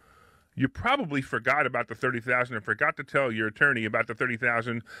 you probably forgot about the 30,000 and forgot to tell your attorney about the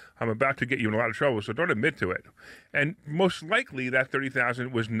 30,000. I'm about to get you in a lot of trouble, so don't admit to it. And most likely that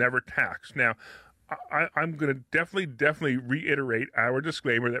 30,000 was never taxed. Now, I'm going to definitely reiterate our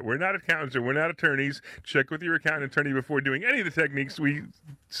disclaimer that we're not accountants and we're not attorneys. Check with your accountant and attorney before doing any of the techniques we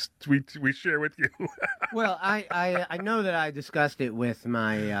share with you. Well, I know that I discussed it with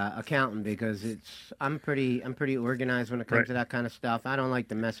my accountant because I'm pretty organized when it comes to that kind of stuff. I don't like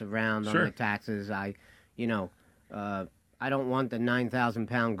to mess around on my taxes. I don't want the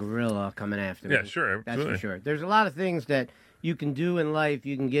 9,000-pound gorilla coming after me. Yeah, sure, absolutely. That's for sure. There's a lot of things that you can do in life.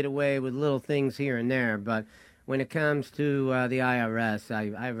 You can get away with little things here and there, but when it comes to the IRS,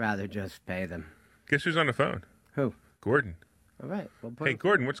 I'd rather just pay them. Guess who's on the phone? Who? Gordon. All right. Well, hey,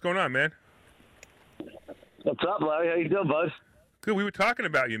 Gordon, what's going on, man? What's up, Larry? How you doing, bud? Good. We were talking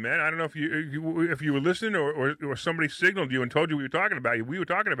about you, man. I don't know if you were listening or somebody signaled you and told you we were talking about you. We were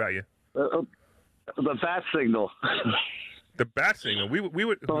talking about you. The bat signal. The bat signal. We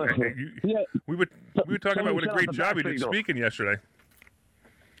were talking about what a great job you did speaking yesterday.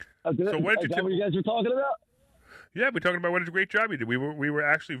 So what did you guys were talking about? Yeah, we're talking about what a great job you did. We were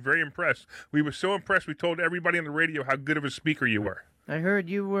actually very impressed. We were so impressed. We told everybody on the radio how good of a speaker you were. I heard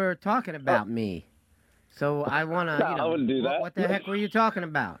you were talking about me, so I want to. I wouldn't do that. What the heck were you talking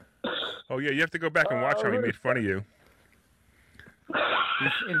about? Oh yeah, you have to go back and watch how we made fun of you.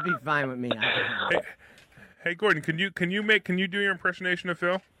 It'd be fine with me. Hey, Gordon, can you do your impersonation of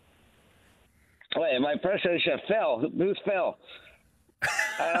Phil? Wait, my impersonation of Phil? Who's Phil?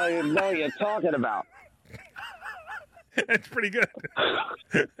 I don't even know what you're talking about. That's pretty good.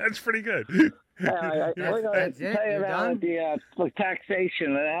 That's pretty good. We're going to tell you about the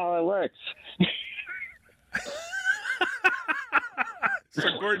taxation and how it works. So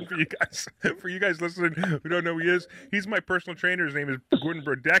Gordon, for you guys listening who don't know who he is, he's my personal trainer. His name is Gordon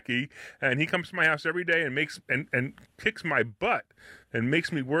Brodecki, and he comes to my house every day and kicks my butt and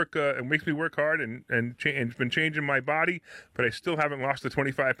makes me work hard and it's been changing my body, but I still haven't lost the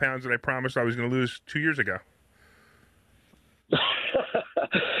 25 pounds that I promised I was going to lose 2 years ago.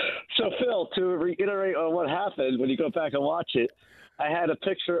 So Phil, to reiterate on what happened when you go back and watch it, I had a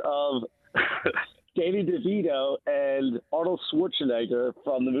picture of Danny DeVito and Arnold Schwarzenegger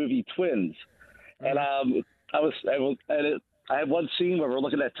from the movie Twins, and I had one scene where we're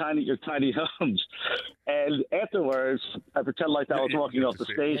looking at your tiny homes, and afterwards I pretend like I was walking off the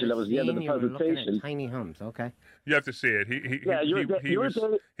stage, and that was the end of the presentation. Tiny homes, okay. You have to see it. He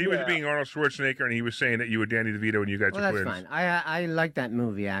was being Arnold Schwarzenegger, and he was saying that you were Danny DeVito and you guys are twins. That's fine. I like that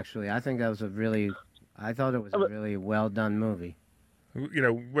movie actually. I think that was I thought it was a really well done movie. You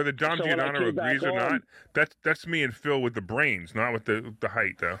know, whether Dom Giordano agrees or not, that's me and Phil with the brains, not with the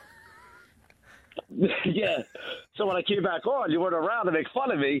height, though. Yeah. So when I came back on, you weren't around to make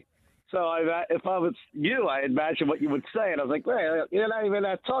fun of me. So if I was you, I imagine what you would say, and I was like, "Wait, you're not even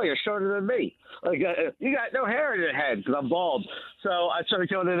that tall. You're shorter than me. Like you got no hair in your head because I'm bald." So I started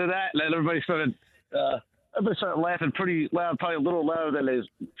going into that, and then everybody started laughing pretty loud, probably a little louder than they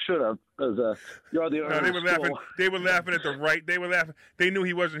should have, because you're the. No, they were laughing. They were laughing at the right. They were laughing. They knew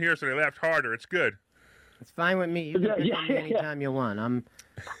he wasn't here, so they laughed harder. It's good. It's fine with me. You can pick on me anytime you want.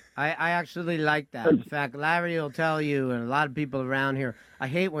 I actually like that. In fact, Larry will tell you, and a lot of people around here, I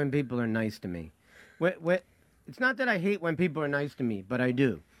hate when people are nice to me. It's not that I hate when people are nice to me, but I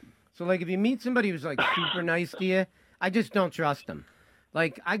do. So, like, if you meet somebody who's, like, super nice to you, I just don't trust them.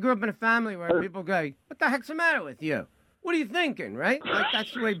 Like, I grew up in a family where people go, "What the heck's the matter with you? What are you thinking?" Right? Like,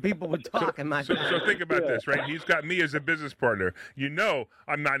 that's the way people would talk in my family. So think about this, right? He's got me as a business partner. You know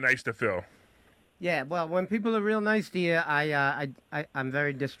I'm not nice to Phil. Yeah, well, when people are real nice to you, I'm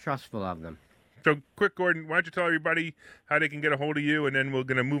very distrustful of them. So, quick, Gordon, why don't you tell everybody how they can get a hold of you, and then we're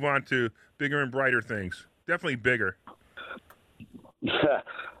going to move on to bigger and brighter things. Definitely bigger. Yeah,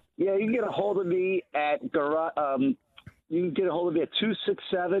 you can get a hold of me at you can get a hold of me at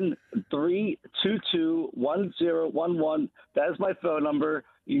 267-322-1011. That is my phone number.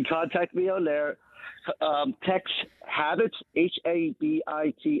 You can contact me on there. Text Habits,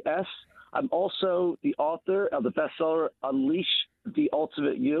 HABITS. I'm also the author of the bestseller Unleash the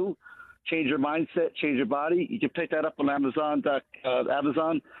Ultimate You. Change your mindset, change your body. You can pick that up on Amazon,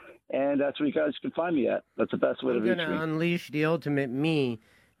 and that's where you guys can find me at. That's the best way to reach me. I'm going to unleash the ultimate me,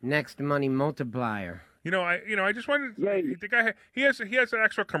 next money multiplier. I just wanted. Yeah. The guy he has an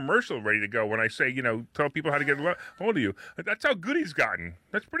actual commercial ready to go. When I say, tell people how to get a hold of you. That's how good he's gotten.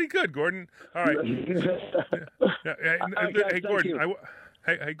 That's pretty good, Gordon. All right. Hey, Gordon.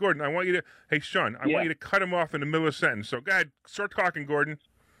 Hey, Gordon. I want you to. Hey, Sean. I want you to cut him off in the middle of a sentence. So go ahead, start talking, Gordon.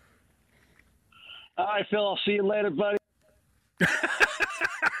 All right, Phil. I'll see you later, buddy.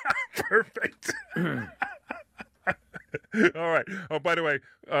 Perfect. All right. Oh, by the way,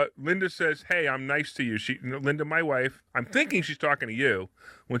 Linda says, "Hey, I'm nice to you." Linda, my wife, I'm thinking she's talking to you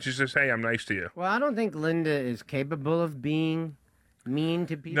when she says, "Hey, I'm nice to you." Well, I don't think Linda is capable of being mean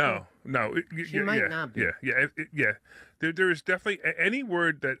to people. No. She might not be. Yeah. There is definitely any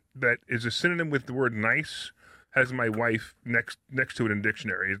word that is a synonym with the word nice has my wife next to it in the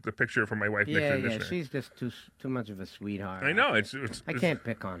dictionary. It's the picture from my wife next to the dictionary. Yeah, she's just too much of a sweetheart. I know. I can't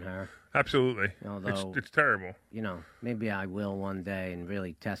pick on her. Absolutely. Although it's terrible. Maybe I will one day and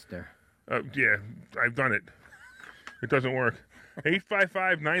really test her. Yeah, I've done it. It doesn't work.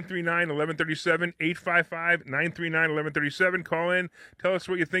 855-939-1137, 855-939-1137. Call in. Tell us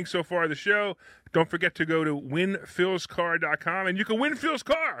what you think so far of the show. Don't forget to go to winphilscar.com, and you can win Phil's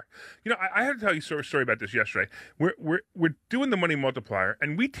car. I had to tell you a story about this yesterday. We're doing the Money Multiplier,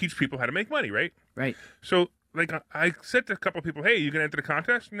 and we teach people how to make money, right? Right. So, like, I said to a couple of people, "Hey, you going to enter the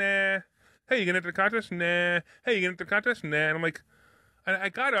contest?" "Nah." "Hey, you going to enter the contest?" "Nah." "Hey, you going to enter the contest?" "Nah." And I'm like, I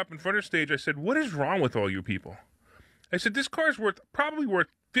got up in front of the stage. I said, "What is wrong with all you people?" I said, "This car is probably worth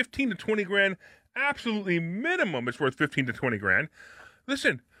 15 to 20 grand. Absolutely minimum it's worth 15 to 20 grand.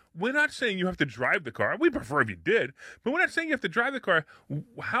 Listen, we're not saying you have to drive the car. We prefer if you did. But we're not saying you have to drive the car.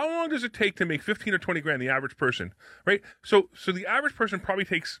 How long does it take to make 15 or 20 grand, the average person? Right? So the average person probably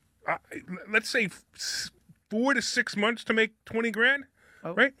takes, let's say, 4 to 6 months to make 20 grand.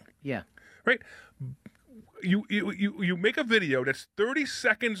 Oh, right? Yeah. Right? you make a video that's 30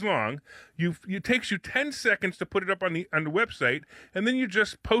 seconds long. It takes you 10 seconds to put it up on the website, and then you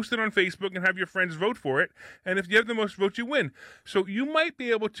just post it on Facebook and have your friends vote for it. And if you have the most votes, you win. So you might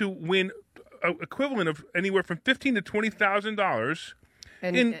be able to win equivalent of anywhere from $15,000 to $20,000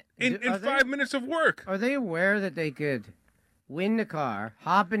 in 5 minutes of work. Are they aware that they could win the car,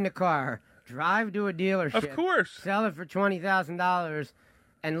 hop in the car, drive to a dealership, Of course, sell it for $20,000,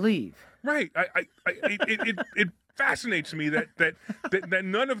 and leave? Right. It fascinates me that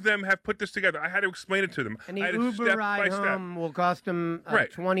none of them have put this together. I had to explain it to them. And the I had to Uber step ride by step. home will cost them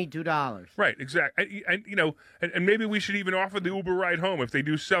 $22. Right, exactly. And maybe we should even offer the Uber ride home if they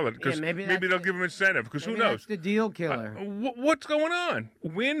do sell it, because maybe they'll give them incentive, because who knows? That's the deal killer. What's going on?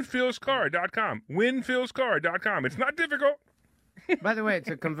 WinPhilsCar.com. WinPhilsCar.com. It's not difficult. By the way, it's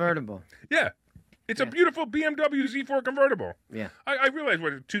a convertible. Yeah. It's a beautiful BMW Z4 convertible. Yeah. I realize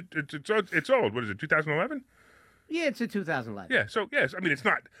it's old. What is it, 2011? Yeah, it's a 2011. Yeah, so yes, I mean it's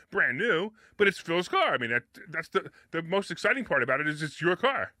not brand new, but it's Phil's car. I mean that's the most exciting part about it is it's your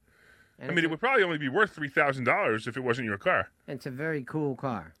car. And I mean it would probably only be worth $3,000 if it wasn't your car. And it's a very cool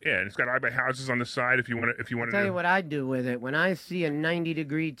car. Yeah, and it's got iBuy houses on the side if you want to. I'll tell you what I do with it. When I see a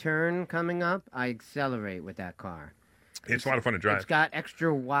 90-degree turn coming up, I accelerate with that car. It's a lot of fun to drive. It's got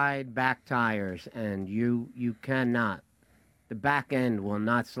extra wide back tires, and you cannot. The back end will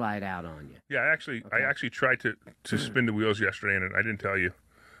not slide out on you. Yeah, I actually tried to spin the wheels yesterday, and I didn't tell you,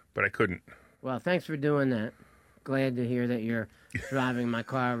 but I couldn't. Well, thanks for doing that. Glad to hear that you're driving my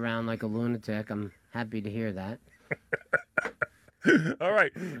car around like a lunatic. I'm happy to hear that. All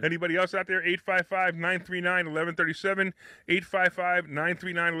right. Anybody else out there? 855-939-1137.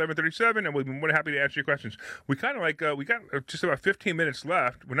 855-939-1137. And we'll be more than happy to answer your questions. We kind of we got just about 15 minutes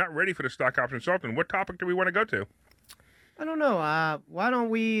left. We're not ready for the stock option consultant. What topic do we want to go to? I don't know. Why don't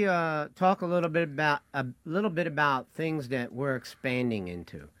we talk a little bit about things that we're expanding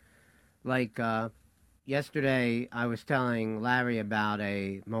into? Like yesterday, I was telling Larry about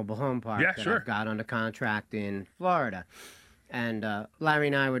a mobile home park that I've got under contract in Florida. And Larry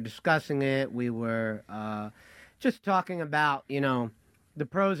and I were discussing it. We were just talking about, the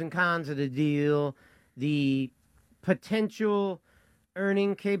pros and cons of the deal, the potential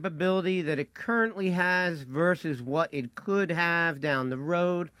earning capability that it currently has versus what it could have down the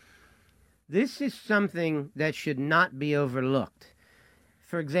road. This is something that should not be overlooked.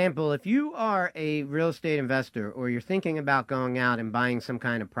 For example, if you are a real estate investor or you're thinking about going out and buying some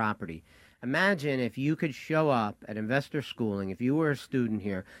kind of property, imagine if you could show up at Investor Schooling, if you were a student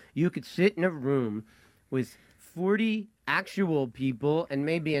here, you could sit in a room with 40 actual people and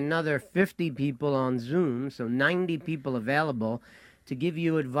maybe another 50 people on Zoom, so 90 people available to give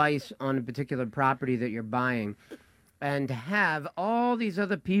you advice on a particular property that you're buying, and to have all these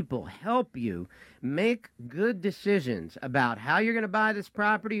other people help you make good decisions about how you're going to buy this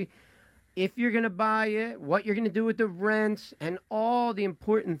property, if you're going to buy it, what you're going to do with the rents, and all the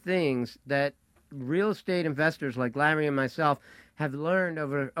important things that real estate investors like Larry and myself have learned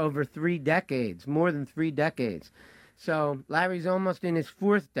over 3 decades, more than 3 decades. So Larry's almost in his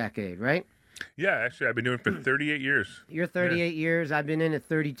 4th decade, right? Yeah, actually, I've been doing it for 38 years. You're 38 years. I've been in it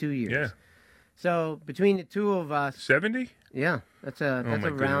 32 years. Yeah. So between the two of us... 70? Yeah, that's a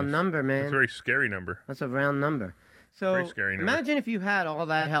round number, man. That's a very scary number. That's a round number. So imagine if you had all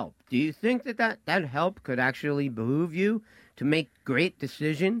that help. Do you think that help could actually behoove you to make great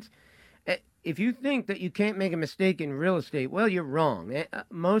decisions? If you think that you can't make a mistake in real estate, well, you're wrong.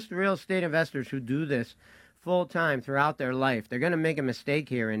 Most real estate investors who do this full time throughout their life, they're going to make a mistake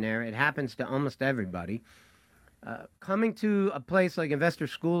here and there. It happens to almost everybody. Coming to a place like Investor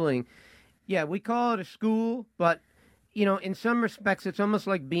Schooling, yeah, we call it a school, but in some respects, it's almost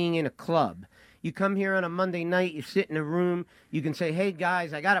like being in a club. You come here on a Monday night, you sit in a room, you can say, hey,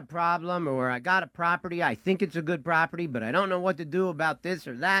 guys, I got a problem, or I got a property, I think it's a good property, but I don't know what to do about this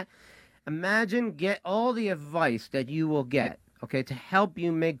or that. Imagine, get all the advice that you will get, okay, to help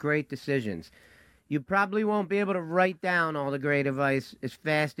you make great decisions. You probably won't be able to write down all the great advice as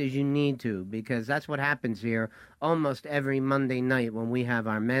fast as you need to, because that's what happens here almost every Monday night when we have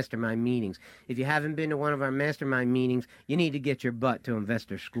our mastermind meetings. If you haven't been to one of our mastermind meetings, you need to get your butt to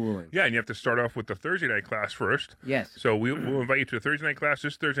Investor Schooling. Yeah, and you have to start off with the Thursday night class first. Yes. So we'll invite you to a Thursday night class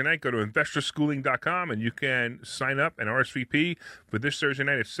this Thursday night. Go to investorschooling.com, and you can sign up and RSVP for this Thursday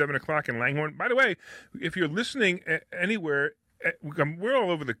night at 7 o'clock in Langhorne. By the way, if you're listening anywhere we're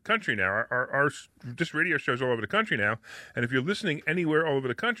all over the country now. Our this radio show's all over the country now. And if you're listening anywhere all over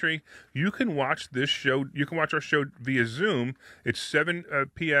the country, you can watch this show. You can watch our show via Zoom. It's 7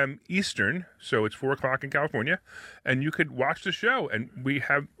 p.m. Eastern, so it's 4 o'clock in California, and you could watch the show. And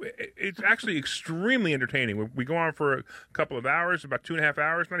it's actually extremely entertaining. We go on for a couple of hours, about 2.5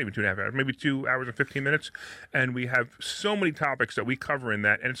 hours, not even 2.5 hours, maybe 2 hours and 15 minutes, and we have so many topics that we cover in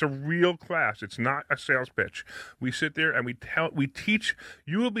that, and it's a real class. It's not a sales pitch. We sit there and we teach.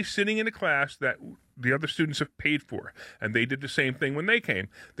 You will be sitting in a class that the other students have paid for, and they did the same thing when they came.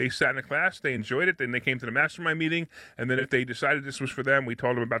 They sat in a class, they enjoyed it, then they came to the mastermind meeting, and then if they decided this was for them, we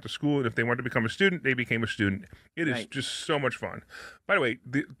told them about the school, and if they wanted to become a student, they became a student. It is just so much fun. By the way,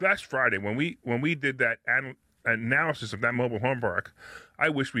 last Friday when we did that analysis of that mobile home park, I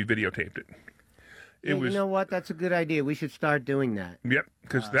wish we videotaped it. You know what? That's a good idea. We should start doing that. Yep,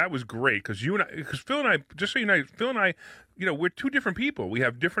 because that was great. Because Phil and I, just so you know, Phil and I, we're two different people. We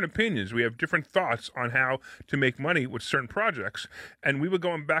have different opinions. We have different thoughts on how to make money with certain projects. And we were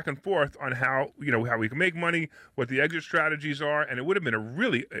going back and forth on how we can make money, what the exit strategies are. And it would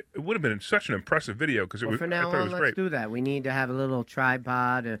have been such an impressive video because for now on, let's do that. We need to have a little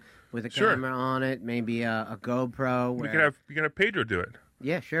tripod with a camera on it, maybe a GoPro. You can have Pedro do it.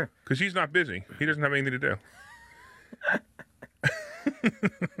 Yeah, sure. Because he's not busy. He doesn't have anything to do.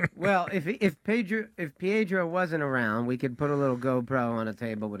 Well, if Pedro wasn't around, we could put a little GoPro on a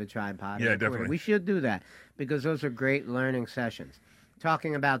table with a tripod. Yeah, definitely. We should do that because those are great learning sessions,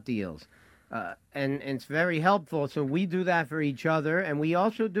 talking about deals, and it's very helpful. So we do that for each other, and we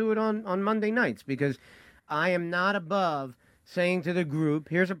also do it on Monday nights because I am not above saying to the group,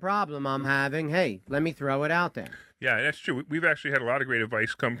 "Here's a problem I'm having. Hey, let me throw it out there." Yeah, that's true. We've actually had a lot of great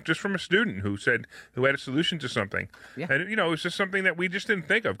advice come just from a student who had a solution to something. Yeah. And, it's just something that we just didn't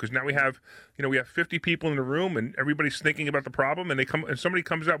think of because now we have 50 people in the room and everybody's thinking about the problem and somebody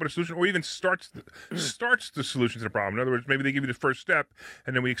comes out with a solution or even starts the solution to the problem. In other words, maybe they give you the first step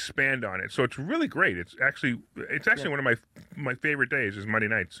and then we expand on it. So it's really great. It's actually one of my favorite days is Monday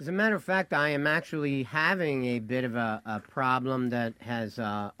nights. As a matter of fact, I am actually having a bit of a problem that has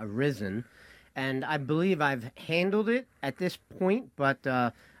arisen. And I believe I've handled it at this point, but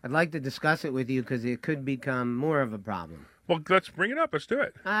I'd like to discuss it with you because it could become more of a problem. Well, let's bring it up. Let's do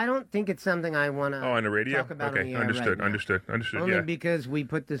it. I don't think it's something I want to on the radio? talk about on the air understood, right understood. Only yeah. because we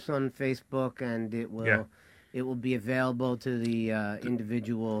put this on Facebook and it will be available to the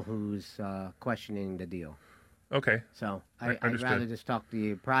individual who's questioning the deal. Okay. So I'd rather just talk to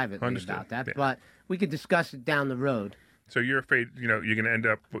you privately about that, yeah. but we could discuss it down the road. So you're afraid, you're going to end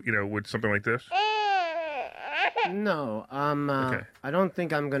up, with something like this? No, okay. I don't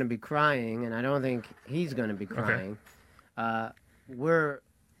think I'm going to be crying, and I don't think he's going to be crying. Okay. We're.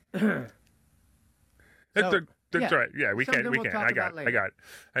 That's right. Yeah, we can. I got it.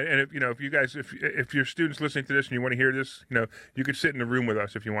 And if you guys, if your students listening to this and you want to hear this, you could sit in the room with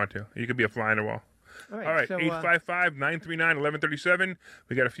us if you want to. You could be a fly on the wall. All right, so, 855-939-1137.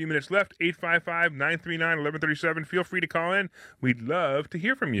 We got a few minutes left. 855-939-1137. Feel free to call in. We'd love to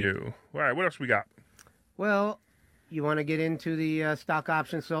hear from you. All right, what else we got? Well, you want to get into the stock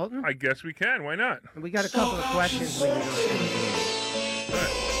option Sultan? I guess we can. Why not? We got a couple of questions we can go through.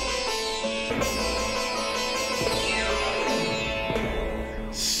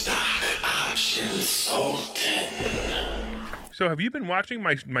 Stock option Sultan. So have you been watching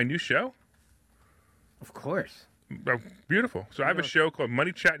my new show? Of course. Oh, beautiful. So I have a show called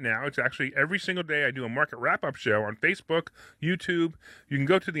Money Chat Now. It's actually every single day I do a market wrap-up show on Facebook, YouTube. You can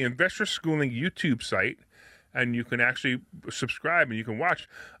go to the Investor Schooling YouTube site, and you can actually subscribe, and you can watch.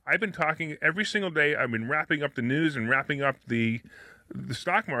 I've been talking every single day. I've been wrapping up the news and wrapping up the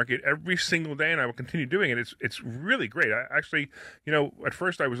stock market every single day, and I will continue doing it. It's really great. I actually, at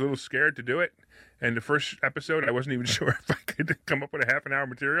first I was a little scared to do it. And the first episode, I wasn't even sure if I could come up with a half an hour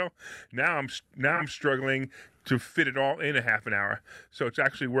material. Now I'm struggling to fit it all in a half an hour. So it's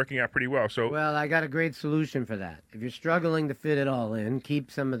actually working out pretty well. Well, I got a great solution for that. If you're struggling to fit it all in, keep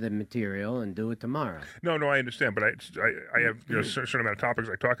some of the material and do it tomorrow. No, I understand, but I have a certain amount of topics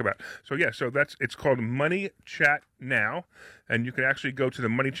I talk about. So yeah, it's called Money Chat Now, and you can actually go to the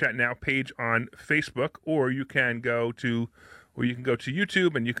Money Chat Now page on Facebook, or you can go to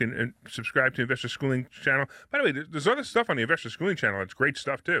YouTube and you can subscribe to Investor Schooling channel. By the way, there's other stuff on the Investor Schooling channel. It's great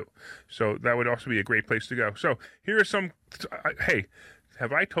stuff too. So that would also be a great place to go. So here are some. Hey,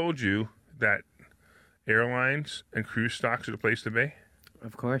 have I told you that airlines and cruise stocks are the place to be?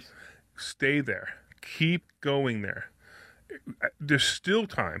 Of course. Stay there. Keep going there. There's still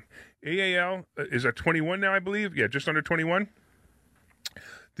time. AAL is at 21 now, I believe. Yeah, just under 21.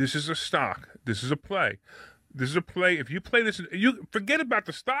 This is a stock. This is a play. This is a play. If you play this, you forget about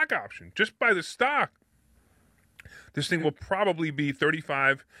the stock option. Just buy the stock. This thing will probably be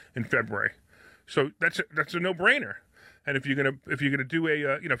 35 in February. So that's a no-brainer. And if you're gonna do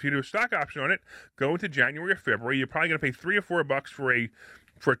a if you do a stock option on it, go into January or February. You're probably gonna pay $3 or $4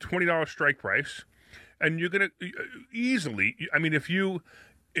 for a $20 strike price, and you're gonna easily. I mean, if you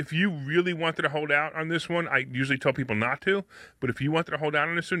really wanted to hold out on this one, I usually tell people not to. But if you wanted to hold out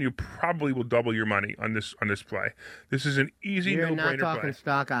on this one, you probably will double your money on this play. This is an easy no-brainer play. You're not talking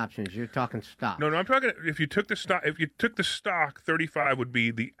stock options. You're talking stock. No, I'm talking. If you took the stock, 35 would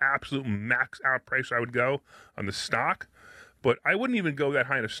be the absolute max out price I would go on the stock. But I wouldn't even go that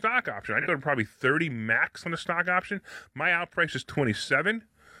high in a stock option. I'd go to probably 30 max on the stock option. My out price is 27.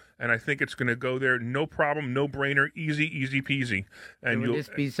 And I think it's going to go there, no problem, no brainer, easy peasy. And would this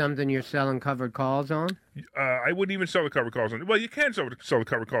be something you're selling covered calls on? I wouldn't even sell the covered calls on it. Well, you can sell the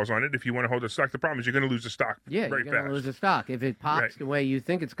covered calls on it if you want to hold the stock. The problem is you're going to lose the stock. Yeah, you're going to lose the stock. If it pops the way you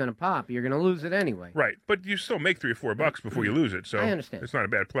think it's going to pop, you're going to lose it anyway. Right, but you still make $3 or $4 before you lose it. So I understand. It's not a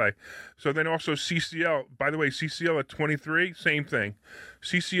bad play. So then also CCL. By the way, CCL at 23, same thing.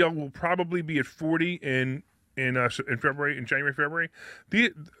 CCL will probably be at 40 in February, in January, February.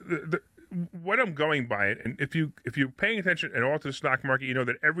 What I'm going by it, and if you're paying attention at all to the stock market, you know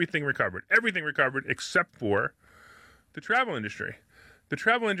that everything recovered except for the travel industry. The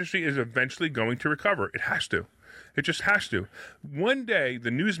travel industry is eventually going to recover. It has to. It just has to. One day, the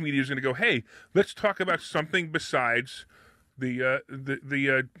news media is going to go, "Hey, let's talk about something besides the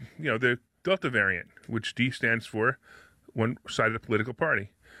Delta variant," which D stands for one side of the political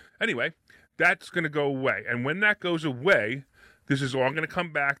party. Anyway. That's going to go away. And when that goes away, this is all going to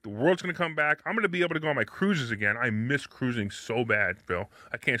come back. The world's going to come back. I'm going to be able to go on my cruises again. I miss cruising so bad, Phil.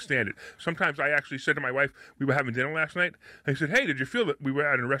 I can't stand it. Sometimes I actually said to my wife, we were having dinner last night. I said, "Hey, did you feel that?" We were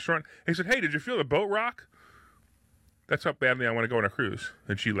at a restaurant. I said, "Hey, did you feel the boat rock?" That's how badly I want to go on a cruise.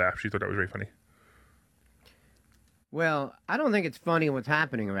 And she laughed. She thought that was very funny. Well, I don't think it's funny what's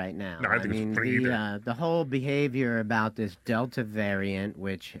happening right now. No, I think it's funny either. The whole behavior about this Delta variant,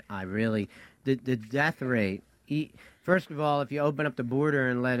 which I really... The death rate... First of all, if you open up the border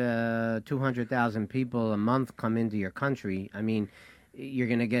and let 200,000 people a month come into your country, I mean, you're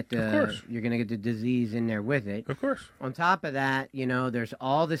gonna get the disease in there with it. Of course. On top of that, there's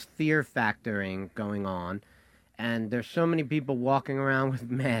all this fear factoring going on, and there's so many people walking around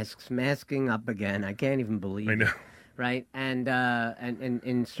with masking up again. I can't even believe it. I know. Right, and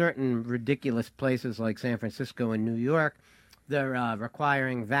in certain ridiculous places like San Francisco and New York, they're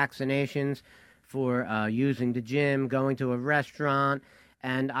requiring vaccinations for using the gym, going to a restaurant,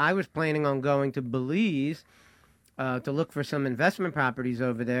 and I was planning on going to Belize to look for some investment properties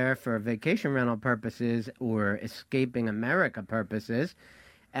over there for vacation rental purposes or escaping America purposes.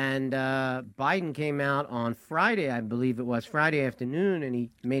 And Biden came out on Friday, I believe it was, Friday afternoon, and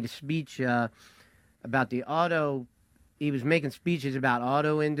he made a speech about the auto. He was making speeches about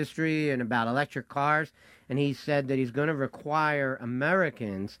auto industry and about electric cars, and he said that he's going to require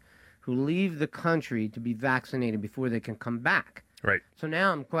Americans who leave the country to be vaccinated before they can come back. Right. So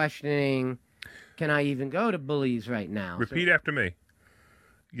now I'm questioning, can I even go to Belize right now? Repeat after me.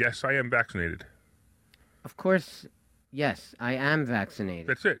 Yes, I am vaccinated. Of course, yes, I am vaccinated.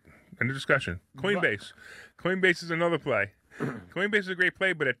 That's it. End of discussion. Coinbase. Coinbase is another play. Coinbase is a great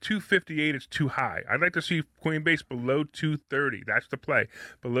play, but at 258, it's too high. I'd like to see Coinbase below 230. That's the play.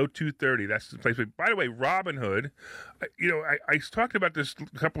 Below 230, that's the place. By the way, Robinhood, I talked about this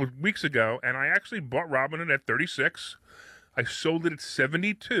a couple of weeks ago, and I actually bought Robinhood at 36. I sold it at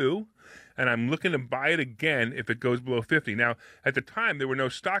 72, and I'm looking to buy it again if it goes below 50. Now, at the time, there were no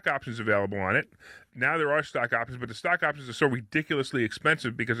stock options available on it. Now there are stock options, but the stock options are so ridiculously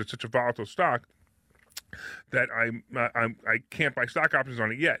expensive because it's such a volatile stock that I can't buy stock options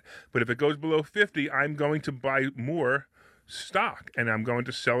on it yet. But if it goes below 50, I'm going to buy more stock, and I'm going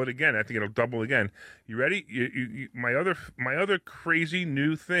to sell it again. I think it'll double again. You ready? My other crazy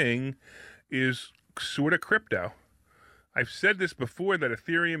new thing is sort of crypto. I've said this before that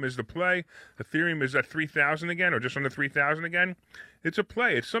Ethereum is the play. Ethereum is at 3,000 again, or just under 3,000 again. It's a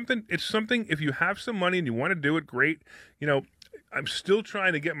play. It's something. If you have some money and you want to do it, great. I'm still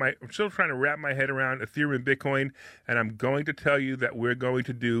trying to wrap my head around Ethereum and Bitcoin, and I'm going to tell you that we're going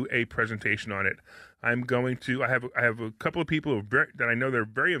to do a presentation on it. I have a couple of people that I know they're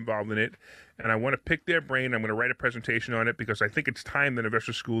very involved in it, and I want to pick their brain. I'm going to write a presentation on it because I think it's time that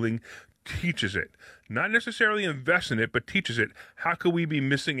Investor Schooling teaches it. Not necessarily invest in it, but teaches it. How could we be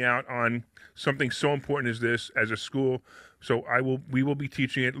missing out on something so important as this as a school? So we will be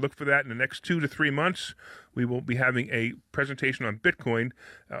teaching it. Look for that in the next 2 to 3 months. We will be having a presentation on Bitcoin.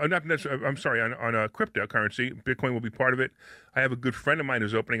 On cryptocurrency. Bitcoin will be part of it. I have a good friend of mine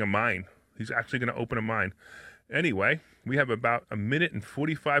who's opening a mine. He's actually going to open a mine. Anyway, we have about 1 minute and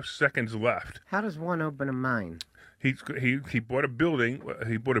 45 seconds left. How does one open a mine? He bought a building.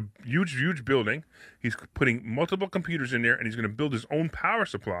 He bought a huge building. He's putting multiple computers in there, and he's going to build his own power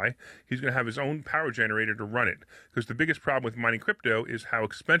supply. He's going to have his own power generator to run it. Because the biggest problem with mining crypto is how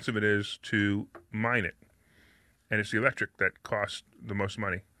expensive it is to mine it, and it's the electric that costs the most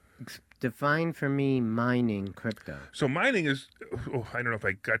money. Define for me mining crypto. So mining is, I don't know if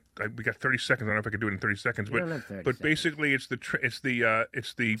we got 30 seconds. I don't know if I could do it in 30 seconds. We don't have 30 but seconds. Basically, it's the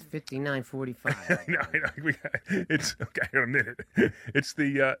 59:45. No, it's okay. I got a minute. It's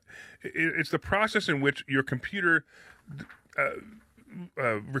the process in which your computer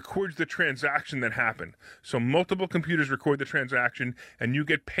records the transaction that happened. So multiple computers record the transaction, and you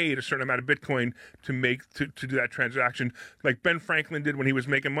get paid a certain amount of Bitcoin to do that transaction. Like Ben Franklin did when he was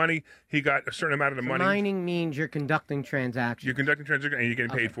making money, he got a certain amount of the money. Mining means you're conducting transactions. You're conducting transactions, and you're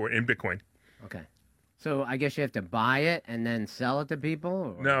getting paid for it in Bitcoin. Okay. So I guess you have to buy it and then sell it to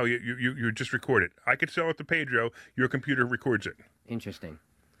people? Or? No, you just record it. I could sell it to Pedro. Your computer records it. Interesting.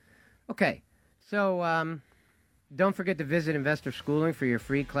 Okay. So, don't forget to visit Investor Schooling for your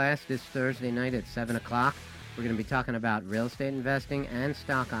free class this Thursday night at 7 o'clock. We're going to be talking about real estate investing and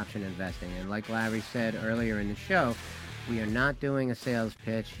stock option investing. And like Larry said earlier in the show, we are not doing a sales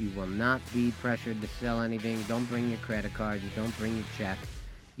pitch. You will not be pressured to sell anything. Don't bring your credit card. You don't bring your check.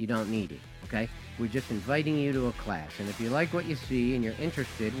 You don't need it, okay? We're just inviting you to a class. And if you like what you see and you're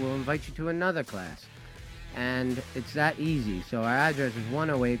interested, we'll invite you to another class. And it's that easy. So our address is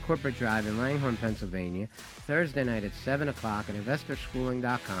 108 Corporate Drive in Langhorne, Pennsylvania, Thursday night at 7 o'clock at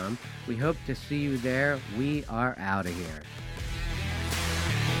investorschooling.com. We hope to see you there. We are out of here.